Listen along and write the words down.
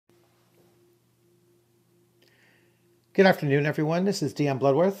Good afternoon, everyone. This is Dion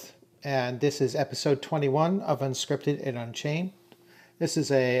Bloodworth, and this is episode 21 of Unscripted and Unchained. This is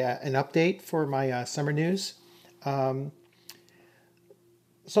an update for my summer news. Um,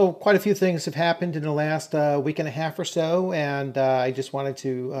 so, quite a few things have happened in the last week and a half or so, and I just wanted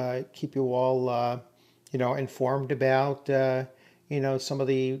to keep you all, informed about, some of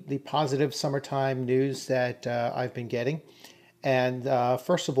the positive summertime news that I've been getting. And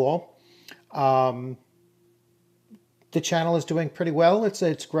first of all, um, the channel is doing pretty well.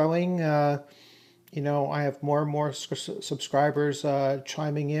 It's growing. I have more and more subscribers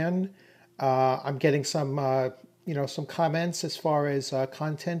chiming in. I'm getting some comments as far as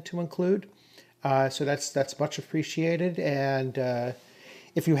content to include. So that's much appreciated. And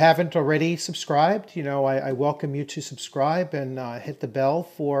if you haven't already subscribed, I welcome you to subscribe and hit the bell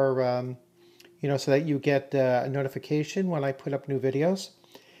for so that you get a notification when I put up new videos.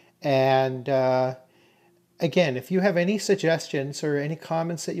 And again, if you have any suggestions or any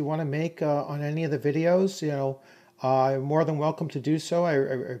comments that you want to make on any of the videos, I'm more than welcome to do so. I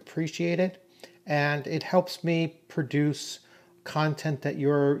appreciate it, and it helps me produce content that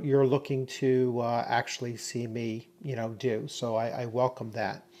you're looking to actually see me, do. So I welcome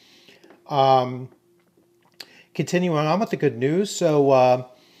that. Um, Continuing on with the good news, so.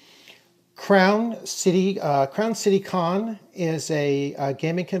 Crown City Con is a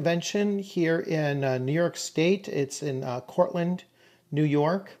gaming convention here in New York State. It's in Cortland, New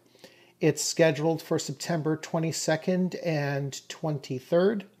York. It's scheduled for September 22nd and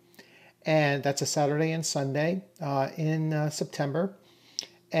 23rd, and that's a Saturday and Sunday in September.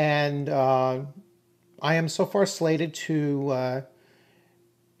 And I am so far slated to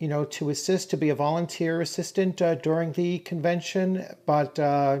assist, to be a volunteer assistant during the convention. But,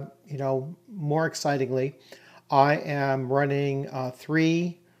 more excitingly, I am running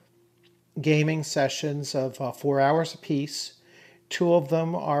three gaming sessions of 4 hours apiece. Two of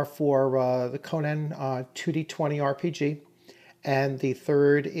them are for the Conan 2D20 RPG, and the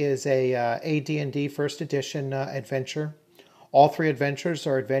third is a AD&D First Edition adventure. All three adventures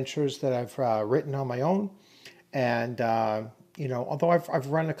are adventures that I've written on my own, and although I've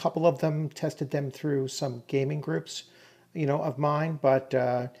run a couple of them, tested them through some gaming groups, of mine, but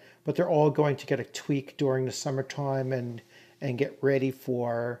they're all going to get a tweak during the summertime and get ready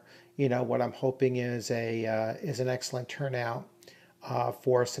for what I'm hoping is an excellent turnout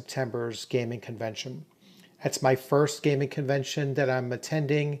for September's gaming convention. That's my first gaming convention that I'm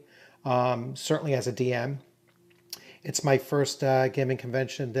attending, certainly as a DM. It's my first gaming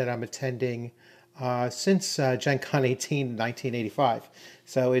convention that I'm attending since Gen Con 18 in 1985.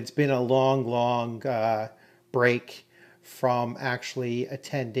 So it's been a long, long break from actually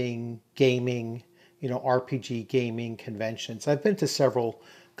attending gaming, RPG gaming conventions. I've been to several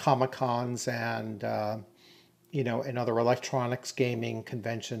Comic Cons and and other electronics gaming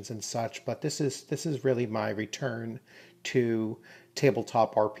conventions and such, but this is really my return to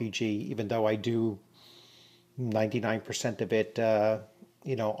tabletop RPG, even though I do 99% of it,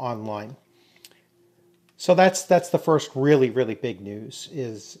 online. So that's the first really big news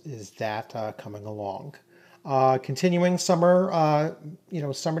is that coming along. Continuing summertime.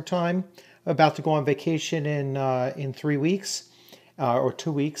 About to go on vacation in 3 weeks or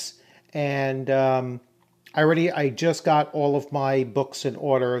 2 weeks, and I just got all of my books in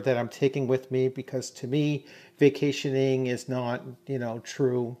order that I'm taking with me, because to me vacationing is not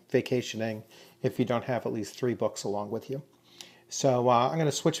true vacationing if you don't have at least 3 books along with you. So I'm going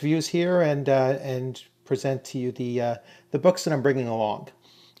to switch views here and present to you the books that I'm bringing along.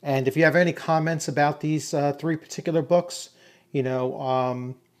 And if you have any comments about these three particular books,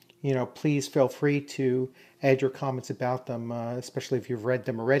 please feel free to add your comments about them, especially if you've read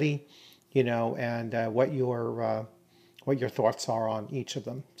them already, and what your thoughts are on each of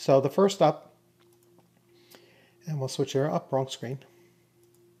them. So the first up, and we'll switch here up, wrong screen.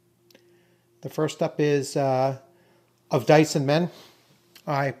 The first up is Of Dice and Men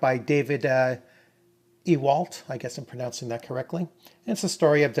by David Ewalt. I guess I'm pronouncing that correctly. And it's a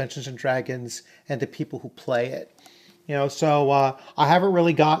story of Dungeons and Dragons and the people who play it. So I haven't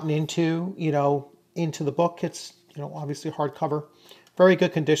really gotten into the book. It's obviously hardcover, very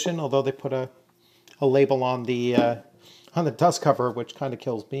good condition. Although they put a label on the dust cover, which kind of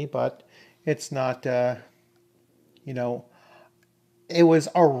kills me. But it's not. It was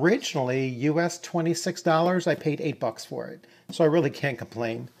originally US $26. I paid $8 for it, so I really can't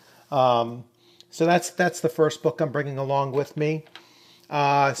complain. So that's the first book I'm bringing along with me.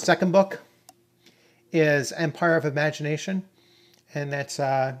 Second book is Empire of Imagination, and that's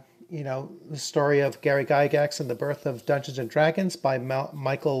the story of Gary Gygax and the birth of Dungeons and Dragons by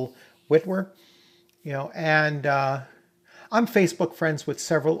Michael Whitwer. And I'm Facebook friends with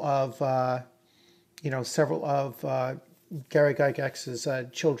several of Gary Gygax's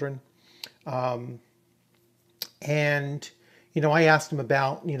children, and I asked them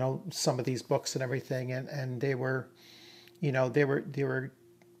about some of these books and everything, and they were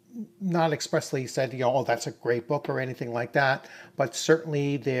not expressly said oh, that's a great book or anything like that, but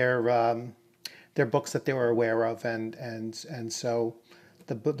certainly they're books that they were aware of, and so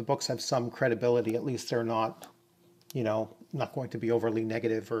the books have some credibility. At least they're not not going to be overly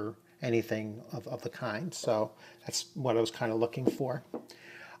negative or anything of the kind. So that's what I was kind of looking for.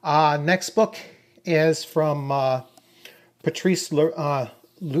 Next book is from Patrice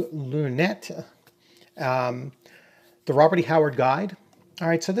Lunette, The Robert E. Howard Guide. All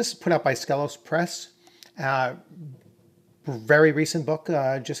right, so this is put out by Skelos Press. Very recent book,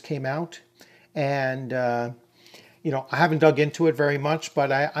 just came out. And, I haven't dug into it very much,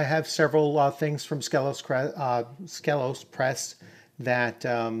 but I have several things from Skelos Press that,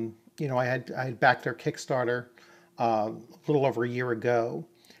 I had backed their Kickstarter a little over a year ago.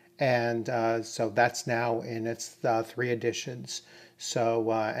 And so that's now in its 3 editions.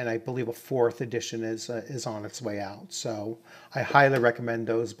 So, and I believe a 4th edition is on its way out. So I highly recommend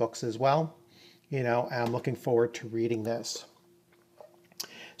those books as well. And I'm looking forward to reading this.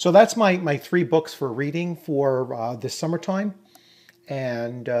 So that's my 3 books for reading for this summertime.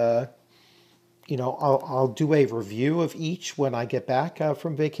 And, I'll do a review of each when I get back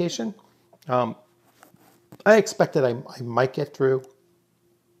from vacation. I expect that I might get through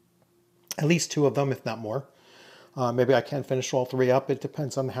at least 2 of them, if not more. Maybe I can finish all 3 up. It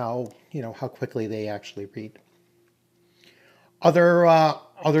depends on how quickly they actually read.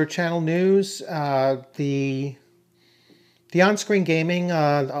 Other channel news, the on-screen gaming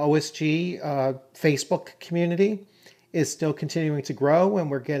OSG Facebook community is still continuing to grow, and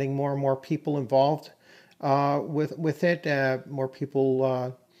we're getting more and more people involved with it. More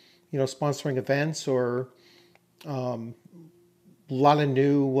people, sponsoring events or a lot of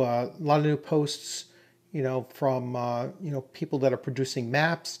new posts. From people that are producing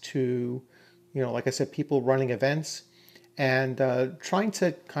maps to, like I said, people running events, and trying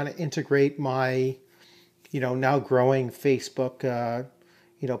to kind of integrate my, now growing Facebook,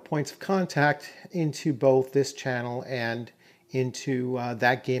 points of contact into both this channel and into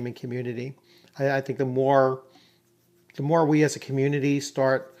that gaming community. I think the more we as a community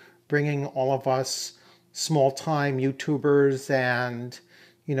start bringing all of us small-time YouTubers and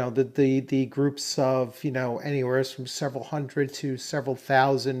the groups of anywhere from several hundred to several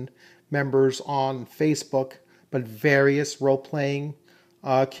thousand members on Facebook, but various role-playing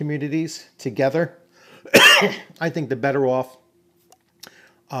communities together, I think the better off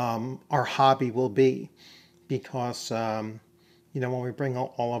our hobby will be, because when we bring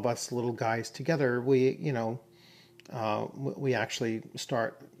all of us little guys together, we actually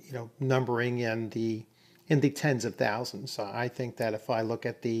start numbering in the tens of thousands. I think that if I look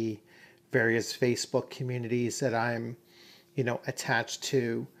at the various Facebook communities that I'm, attached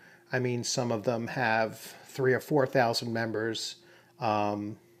to, I mean, some of them have 3,000 or 4,000 members,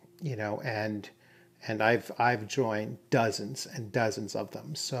 and I've joined dozens and dozens of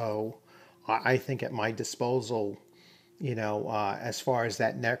them. So I think at my disposal, as far as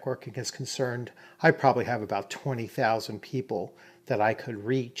that networking is concerned, I probably have about 20,000 people that I could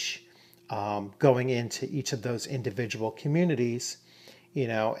reach. Going into each of those individual communities,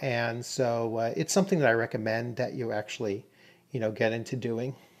 and so it's something that I recommend that you actually, get into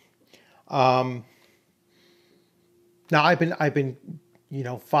doing. Now I've been,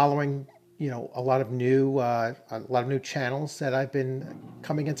 following, a lot of new channels that I've been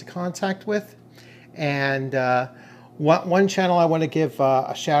coming into contact with, and one channel I want to give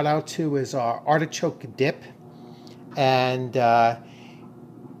a shout out to is Artichoke Dip, and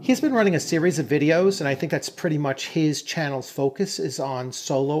he's been running a series of videos, and I think that's pretty much his channel's focus is on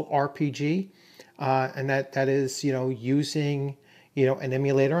solo RPG, and that is using an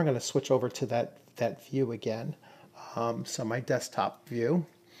emulator. I'm going to switch over to that view again, so my desktop view.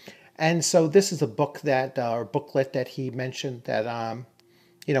 And so this is a book or booklet that he mentioned that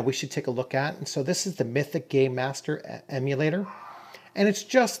we should take a look at. And so this is the Mythic Game Master emulator, and it's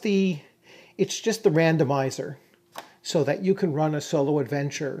just the randomizer, so that you can run a solo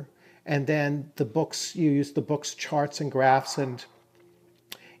adventure, and then you use the book's charts and graphs and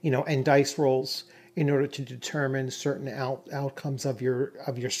dice rolls in order to determine certain outcomes of your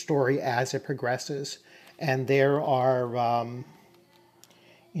story as it progresses. And there are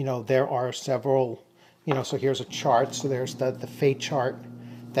several, so here's a chart. So there's the fate chart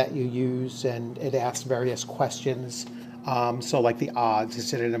that you use, and it asks various questions So like the odds,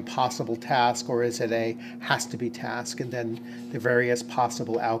 is it an impossible task or is it a has to be task? And then the various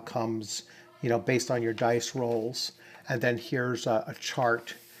possible outcomes, based on your dice rolls. And then here's a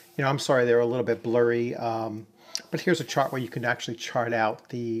chart. I'm sorry, they're a little bit blurry, but here's a chart where you can actually chart out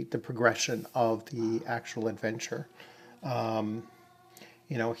the progression of the actual adventure.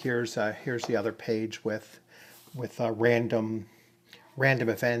 Here's the other page with random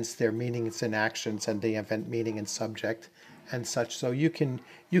events, their meanings and actions, and the event meaning and subject and such. So you can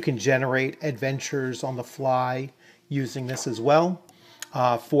generate adventures on the fly using this as well,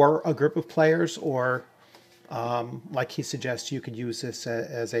 for a group of players, or like he suggests, you could use this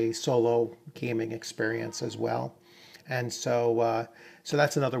as a solo gaming experience as well. And so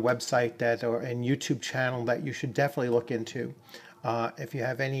that's another website and YouTube channel that you should definitely look into. If you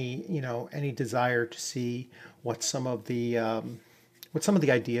have any desire to see what some of the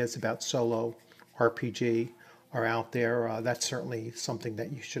ideas about solo RPG are out there, that's certainly something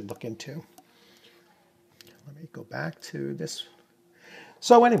that you should look into. Let me go back to this.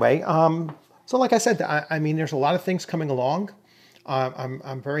 So anyway, so like I said, I mean, there's a lot of things coming along.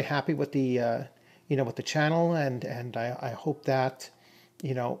 I'm very happy with the with the channel, and I hope that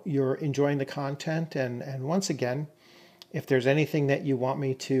you're enjoying the content. And once again, if there's anything that you want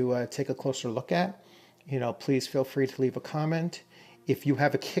me to take a closer look at, please feel free to leave a comment. If you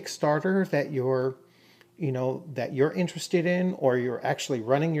have a Kickstarter that you're interested in, or you're actually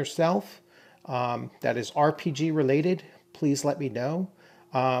running yourself, that is RPG related, please let me know.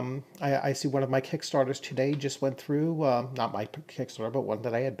 I see one of my Kickstarters today just went through, not my Kickstarter, but one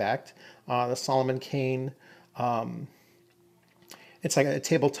that I had backed, the Solomon Kane. It's like a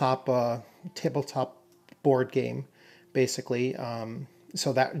tabletop board game, basically.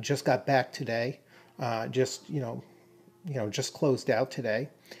 So that just got back today, just closed out today.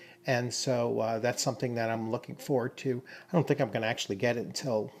 And so that's something that I'm looking forward to. I don't think I'm going to actually get it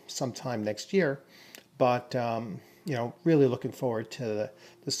until sometime next year, but really looking forward to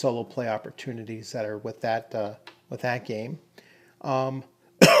the solo play opportunities that are with that game.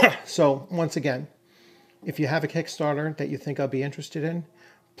 So once again, if you have a Kickstarter that you think I'll be interested in,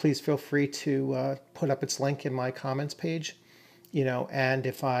 please feel free to put up its link in my comments page. And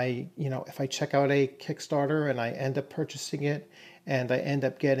if I check out a Kickstarter and I end up purchasing it, and I end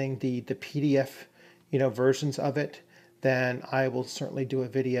up getting the PDF, versions of it, then I will certainly do a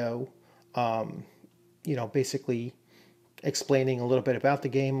video, basically explaining a little bit about the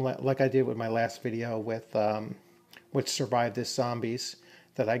game, like I did with my last video with which Survived This Zombies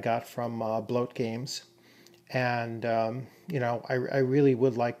that I got from Bloat Games. And I really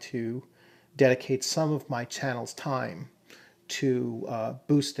would like to dedicate some of my channel's time to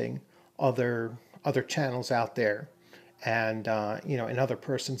boosting other channels out there, and and other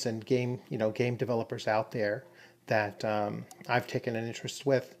persons and game developers out there that I've taken an interest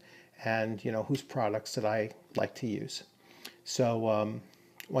with, and whose products that I like to use. So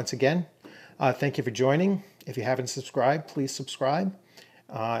once again, thank you for joining. If you haven't subscribed, please subscribe.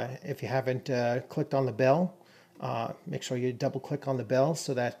 If you haven't clicked on the bell, make sure you double click on the bell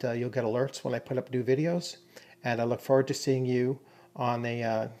so that you'll get alerts when I put up new videos. And I look forward to seeing you on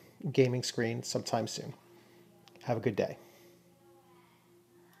a gaming screen sometime soon. Have a good day.